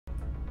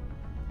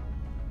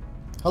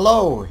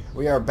Hello,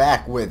 we are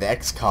back with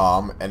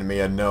XCOM, Enemy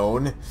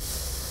Unknown.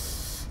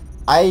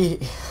 I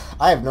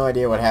have no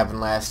idea what happened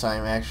last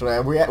time. Actually,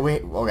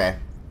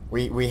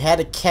 we had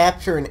to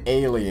capture an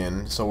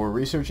alien, so we're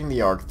researching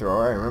the arc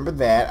thrower. I remember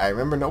that. I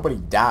remember nobody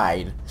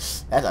died.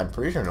 I'm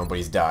pretty sure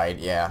nobody's died.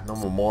 Yeah, no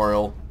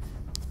memorial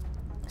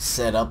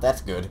set up.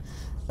 That's good.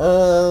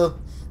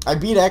 I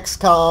beat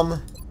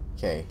XCOM.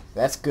 Okay,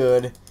 that's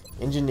good.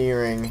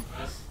 Engineering.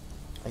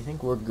 I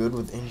think we're good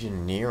with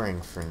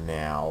engineering for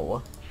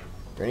now.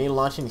 Do I need to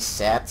launch any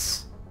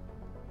sats?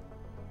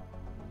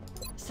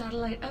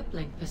 Satellite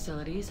uplink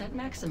facilities at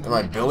maximum. Am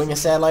I building a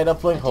satellite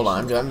uplink? Hold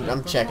on,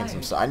 I'm checking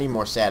some stuff. I need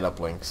more sat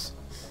uplinks.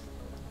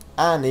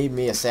 I need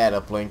me a sat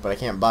uplink, but I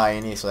can't buy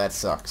any, so that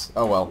sucks.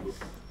 Oh well.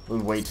 We'll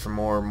wait for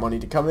more money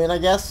to come in, I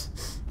guess.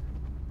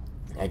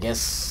 I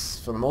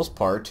guess for the most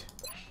part.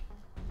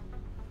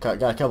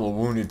 Got a couple of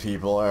wounded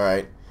people,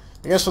 alright.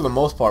 I guess for the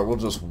most part, we'll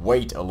just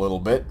wait a little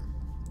bit.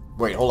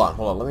 Wait, hold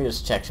on. Let me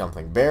just check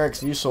something. Barracks,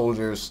 view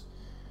soldiers.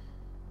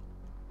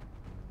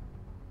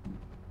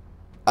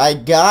 I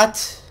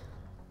got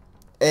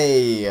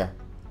a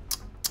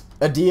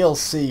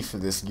DLC for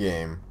this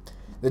game.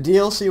 The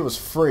DLC was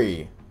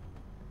free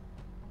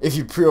if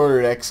you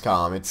pre-ordered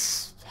XCOM.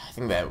 It's, I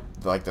think that,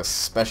 like the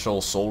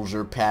special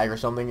soldier pack or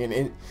something.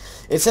 And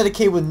it said it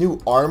came with new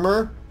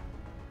armor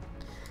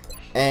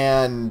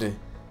and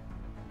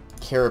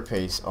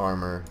carapace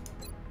armor.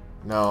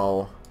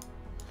 No.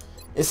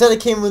 It said it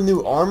came with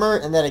new armor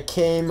and that it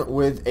came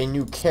with a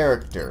new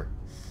character.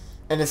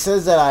 And it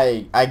says that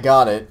I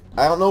got it.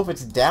 I don't know if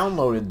it's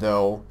downloaded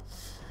though,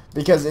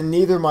 because in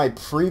neither my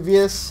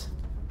previous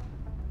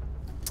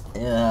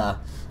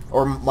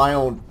or my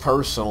own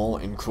personal,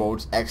 in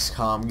quotes,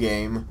 XCOM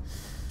game,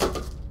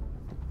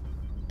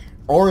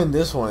 or in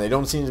this one, they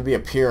don't seem to be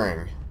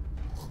appearing.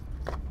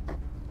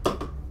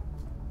 So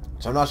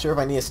I'm not sure if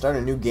I need to start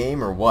a new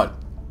game or what.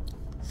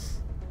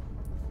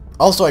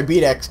 Also, I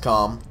beat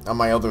XCOM on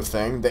my other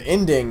thing. The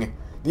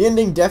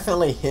ending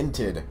definitely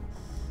hinted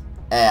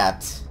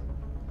at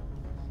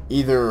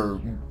either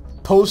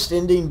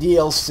post-ending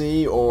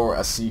DLC or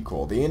a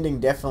sequel. The ending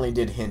definitely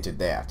did hint at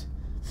that.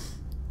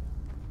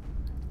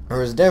 There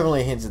was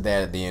definitely hints at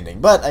that at the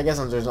ending. But I guess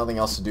since there's nothing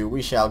else to do,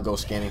 we shall go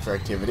scanning for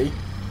activity.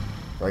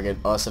 So I get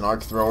us an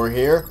arc thrower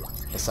here.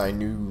 Assign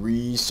new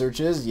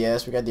researches.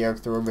 Yes, we got the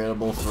arc thrower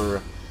available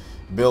for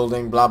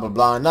building, blah blah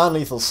blah.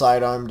 Non-lethal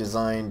sidearm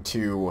designed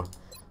to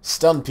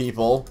stun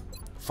people.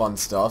 Fun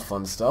stuff,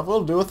 fun stuff.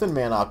 We'll do a thin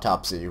man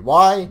autopsy.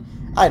 Why?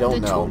 I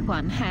don't know. The tall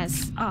one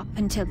has, up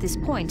until this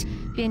point,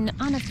 been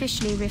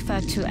unofficially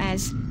referred to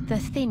as the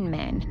Thin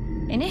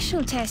Man.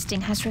 Initial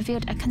testing has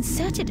revealed a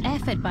concerted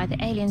effort by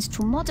the aliens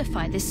to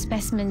modify this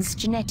specimen's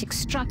genetic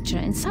structure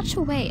in such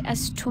a way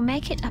as to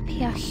make it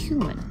appear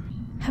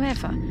human.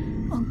 However,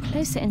 on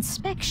closer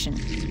inspection,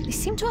 they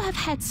seem to have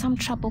had some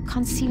trouble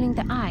concealing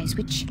the eyes,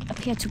 which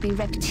appear to be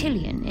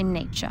reptilian in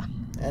nature.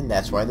 And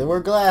that's why they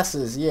wear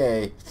glasses,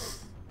 yay.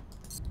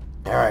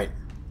 Alright,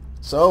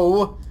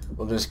 so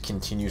we'll just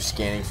continue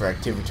scanning for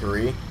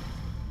activity.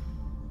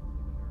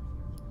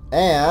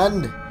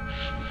 And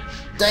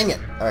dang it!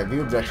 Alright,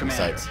 view abduction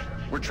sites.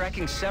 We're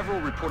tracking several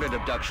reported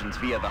abductions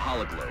via the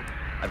hologlobe.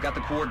 I've got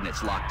the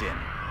coordinates locked in.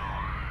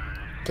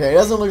 Okay, it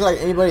doesn't look like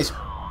anybody's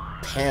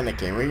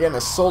panicking. We're getting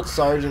assault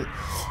sergeant,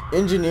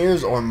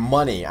 engineers, or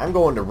money. I'm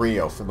going to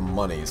Rio for the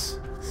monies.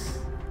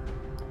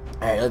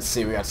 Alright, let's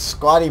see. We got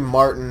Squatty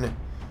Martin.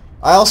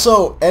 I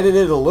also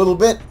edited a little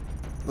bit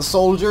the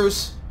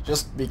soldiers,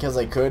 just because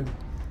I could.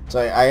 So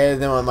I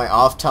edited them on my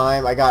off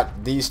time. I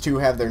got these two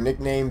have their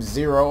nickname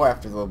Zero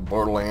after the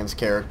Borderlands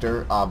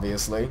character,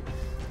 obviously.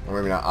 Or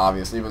maybe not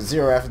obviously, but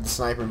Zero after the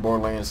sniper in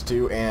Borderlands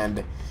 2.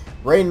 And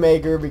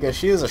Rainmaker because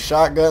she has a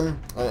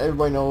shotgun.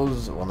 Everybody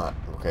knows, well not,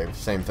 okay,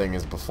 same thing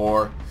as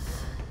before.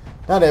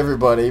 Not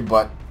everybody,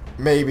 but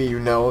maybe you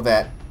know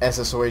that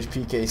SSOH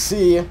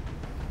PKC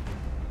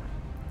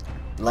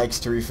likes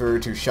to refer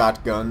to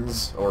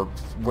shotguns, or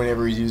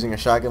whenever he's using a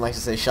shotgun, likes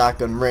to say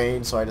shotgun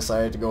rain, so I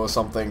decided to go with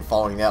something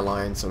following that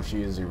line, so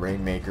she is a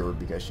Rainmaker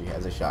because she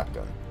has a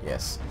shotgun.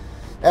 Yes.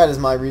 That is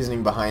my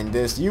reasoning behind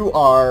this.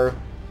 Both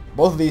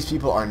of these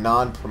people are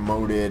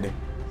non-promoted.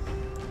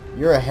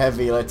 You're a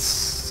heavy, let's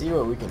see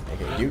what we can,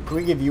 okay, can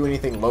we give you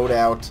anything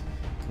loadout?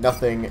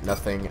 Nothing,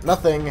 nothing,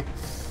 nothing.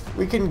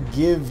 We can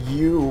give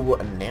you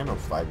a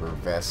nanofiber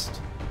vest.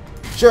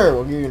 Sure,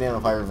 we'll give you a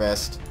nanofiber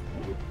vest.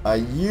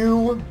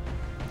 You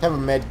have a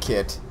med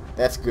kit.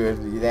 That's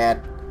good.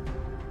 That.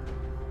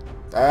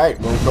 Alright,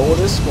 we'll go with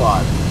this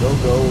squad. Go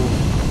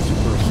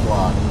super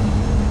squad.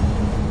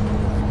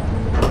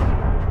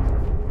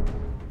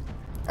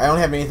 I don't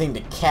have anything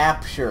to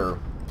capture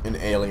an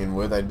alien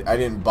with. I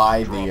didn't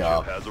buy the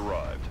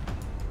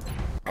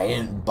I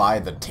didn't buy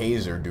the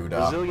taser doodah.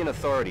 Brazilian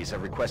authorities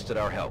have requested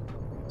our help,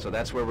 so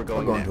that's where we're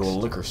going next. To a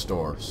liquor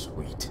store.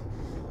 Sweet.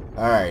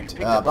 Alright,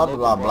 blah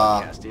blah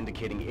blah.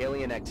 Indicating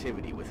alien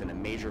activity within a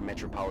major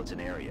metropolitan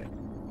area.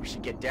 We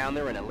should get down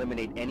there and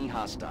eliminate any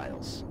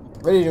hostiles.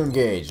 Ready to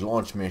engage.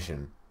 Launch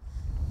mission.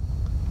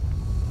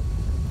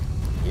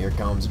 Here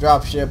comes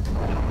dropship.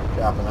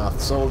 Dropping off the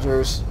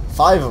soldiers.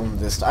 5 of them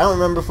this time. I don't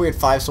remember if we had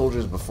 5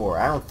 soldiers before.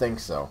 I don't think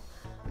so.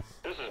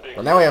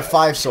 But now we have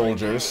 5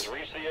 soldiers.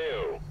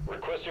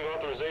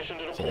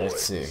 Okay,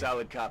 let's see.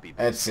 Solid copy.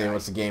 Let's see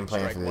what's the game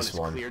plan for this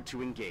one. Clear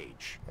to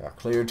engage. Yeah,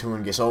 clear to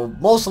engage. So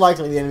most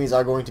likely the enemies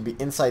are going to be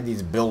inside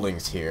these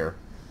buildings here.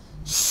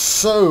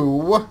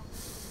 So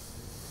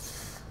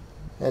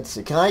let's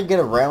see. Can I get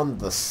around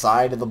the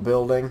side of the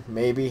building?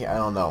 Maybe? I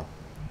don't know.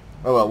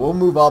 Oh well, we'll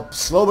move up.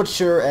 Slow but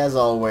sure as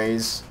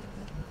always.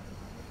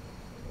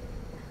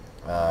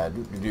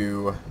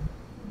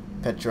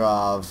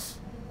 Petrov.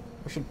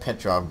 Where should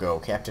Petrov go?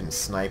 Captain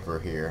Sniper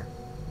here.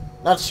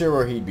 Not sure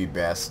where he'd be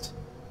best.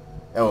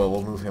 Oh well,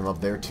 we'll move him up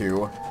there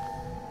too.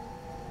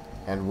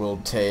 And we'll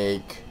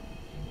take...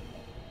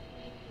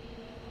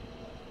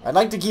 I'd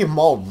like to keep them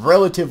all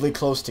relatively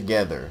close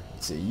together.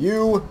 Let's see,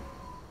 you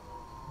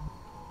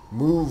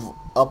move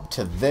up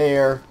to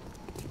there.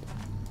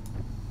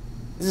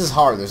 This is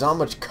hard, there's not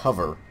much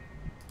cover.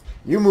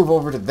 You move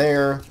over to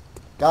there.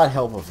 God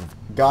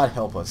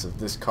help us if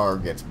this car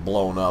gets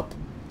blown up.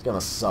 It's gonna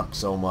suck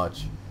so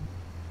much.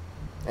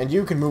 And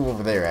you can move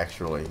over there,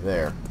 actually.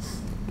 There.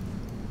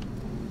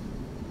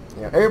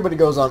 Yeah, everybody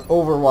goes on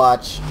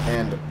Overwatch,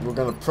 and we're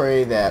gonna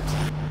pray that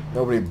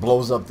nobody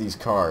blows up these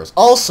cars.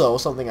 Also,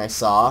 something I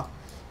saw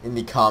in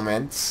the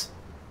comments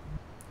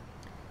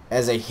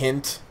as a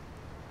hint,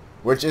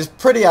 which is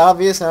pretty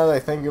obvious now that I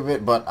think of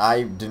it, but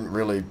I didn't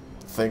really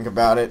think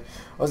about it,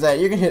 was that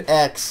you can hit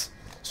X,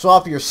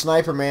 swap your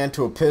sniper man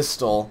to a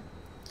pistol,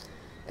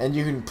 and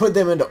you can put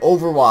them into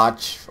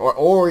Overwatch,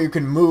 or you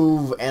can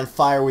move and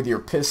fire with your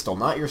pistol,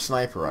 not your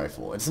sniper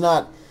rifle. It's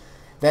not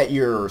that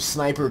your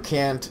sniper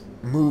can't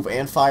move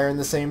and fire in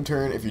the same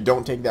turn if you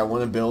don't take that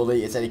one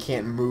ability. It's that he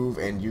can't move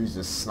and use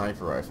the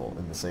sniper rifle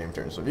in the same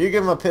turn. So if you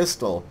give him a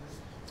pistol,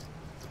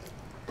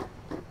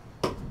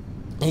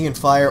 he can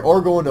fire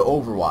or go into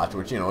Overwatch,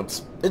 which, you know,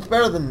 it's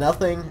better than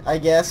nothing, I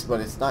guess, but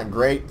it's not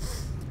great.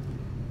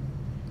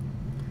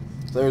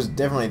 So there's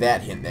definitely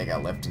that hint that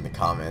got left in the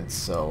comments,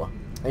 so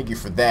thank you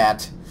for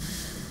that.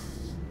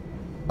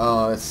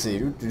 Let's see.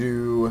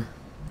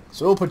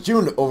 So we'll put you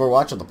into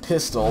Overwatch with a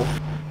pistol.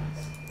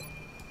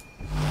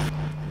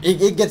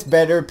 It gets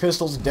better.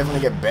 Pistols definitely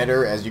get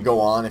better as you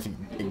go on if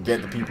you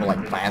get the people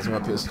like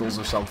plasma pistols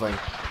or something.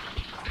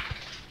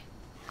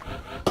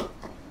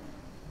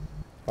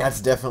 That's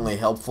definitely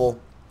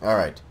helpful.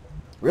 Alright.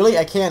 Really?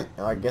 I can't...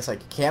 Oh, I guess I...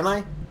 Can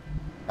I?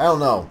 I don't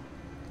know.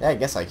 Yeah, I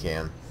guess I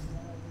can.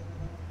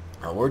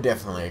 Oh, we're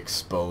definitely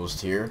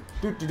exposed here.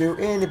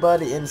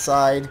 Anybody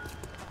inside?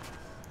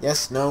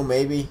 Yes, no,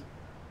 maybe?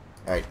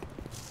 Alright.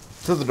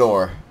 To the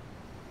door.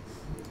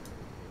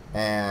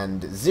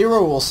 And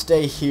Zero will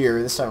stay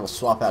here. This time we'll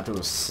swap out to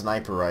a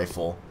sniper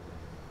rifle.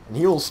 And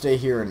he will stay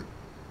here and...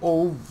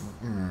 Oh...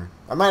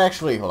 I might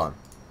actually... Hold on.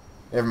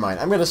 Never mind.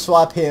 I'm going to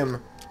swap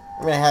him...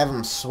 I'm going to have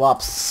him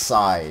swap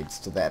sides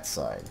to that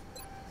side.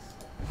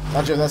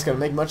 Not sure if that's going to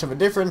make much of a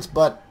difference,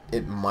 but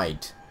it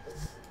might.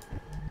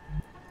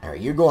 Alright,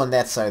 you go on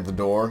that side of the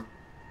door.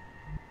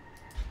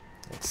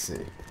 Let's see.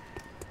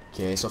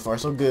 Okay, so far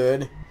so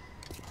good.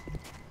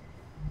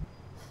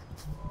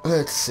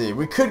 Let's see,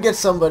 we could get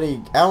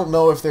somebody, I don't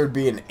know if there'd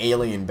be an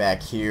alien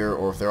back here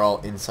or if they're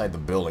all inside the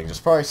building. There's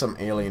probably some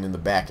alien in the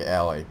back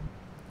alley.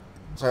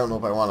 So I don't know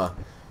if I want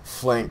to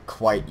flank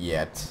quite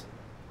yet.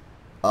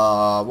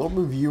 We'll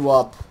move you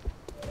up.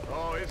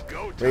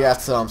 We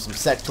got some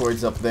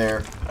sectoids up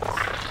there.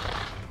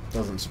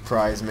 Doesn't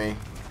surprise me.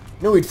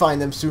 Knew we'd find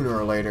them sooner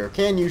or later.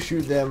 Can you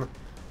shoot them?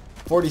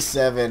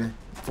 47,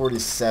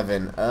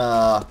 47,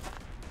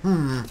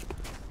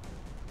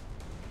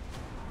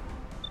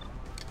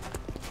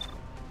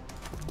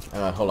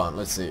 hold on,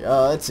 let's see.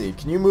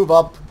 Can you move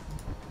up?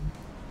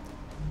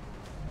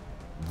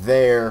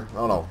 There.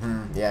 Oh no,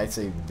 yeah, I'd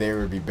say there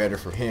would be better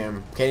for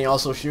him. Can he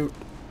also shoot?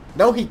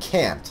 No, he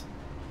can't.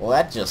 Well,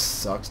 that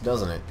just sucks,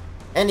 doesn't it?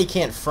 And he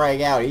can't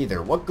frag out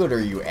either. What good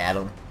are you,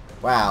 Adam?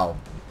 Wow.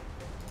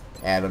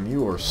 Adam,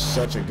 you are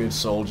such a good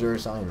soldier.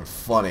 It's not even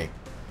funny.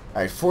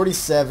 Alright,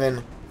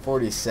 47,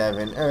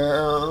 47.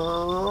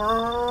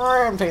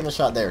 I'm taking the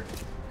shot there.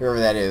 Whoever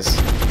that is.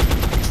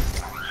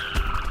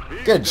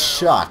 Good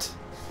shot.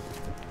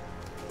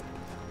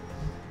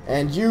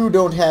 And you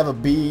don't have a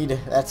bead.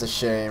 That's a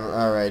shame.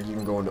 Alright, you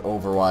can go into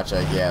Overwatch,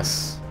 I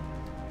guess.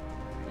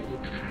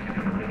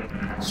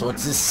 So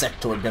what's this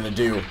sectoid gonna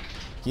do?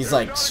 He's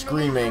like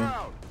screaming.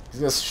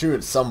 He's gonna shoot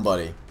at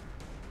somebody.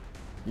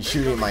 He's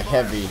shooting at my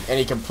heavy, and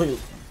he completely...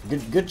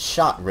 Good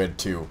shot, Red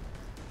 2.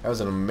 That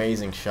was an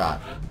amazing shot.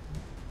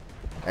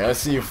 Alright, let's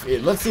see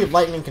if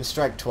lightning can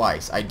strike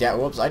twice.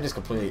 Whoops, I just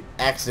completely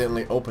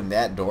accidentally opened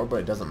that door, but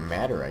it doesn't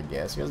matter, I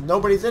guess, because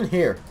nobody's in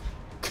here.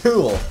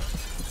 Cool.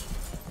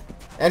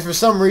 And for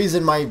some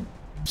reason,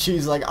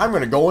 she's like, I'm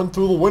gonna go in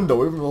through the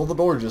window, even though the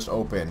door just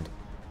opened.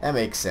 That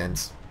makes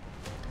sense.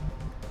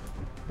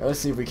 Now, let's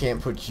see if we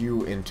can't put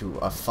you into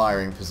a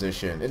firing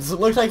position. It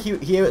looks like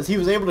he was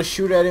able to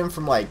shoot at him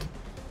from, like,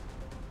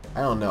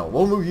 I don't know.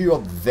 We'll move you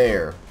up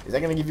there. Is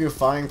that going to give you a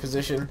firing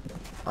position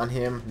on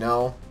him?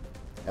 No?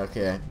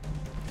 Okay.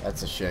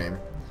 That's a shame.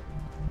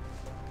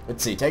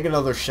 Let's see. Take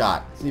another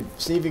shot.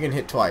 See if you can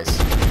hit twice.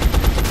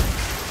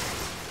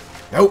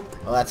 Nope.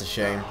 Well, that's a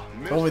shame.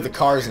 Hopefully the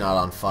car's not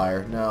on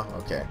fire. No?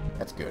 Okay.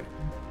 That's good.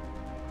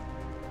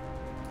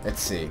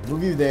 Let's see.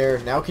 Move you there.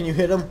 Now can you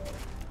hit him?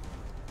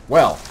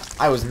 Well,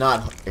 I was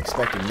not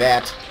expecting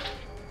that.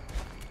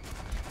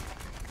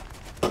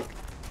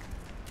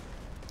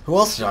 Who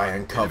else did I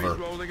uncover?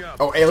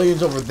 Oh,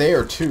 aliens over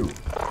there, too.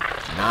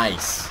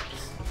 Nice.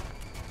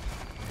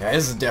 Yeah,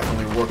 this is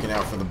definitely working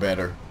out for the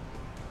better.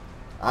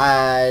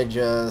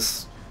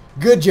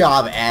 Good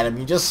job, Adam.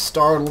 You just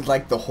startled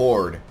like the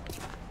Horde.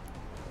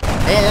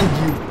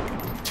 And you...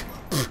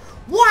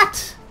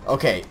 What?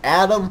 Okay,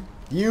 Adam,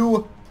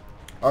 you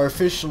are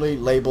officially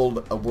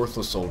labeled a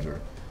worthless soldier.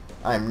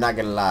 I'm not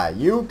gonna lie.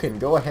 You can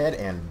go ahead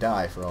and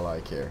die for all I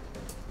care.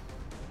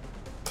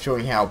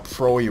 Showing how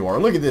pro you are.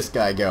 Look at this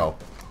guy go.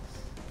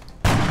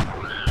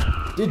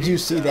 Did you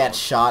see that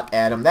shot,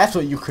 Adam? That's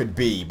what you could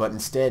be, but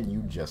instead you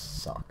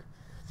just suck.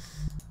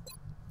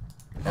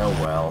 Oh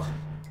well.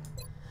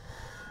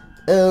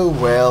 Oh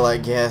well, I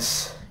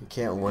guess. You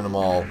can't win them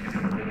all.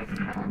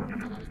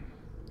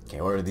 Okay,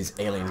 what are these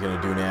aliens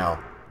gonna do now?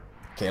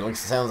 Okay,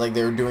 sounds like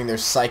they're doing their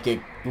psychic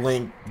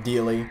link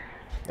dealy.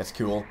 That's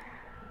cool.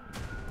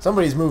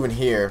 Somebody's moving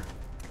here.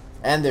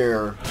 And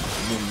they're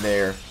moving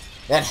there.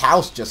 That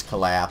house just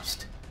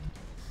collapsed.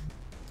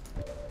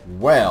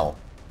 Well,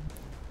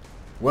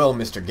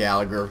 Mr.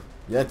 Gallagher,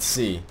 let's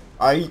see.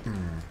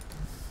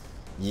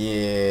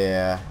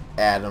 Yeah,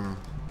 Adam.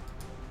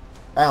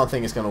 I don't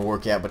think it's gonna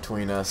work out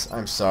between us.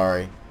 I'm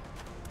sorry.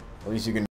 At least you can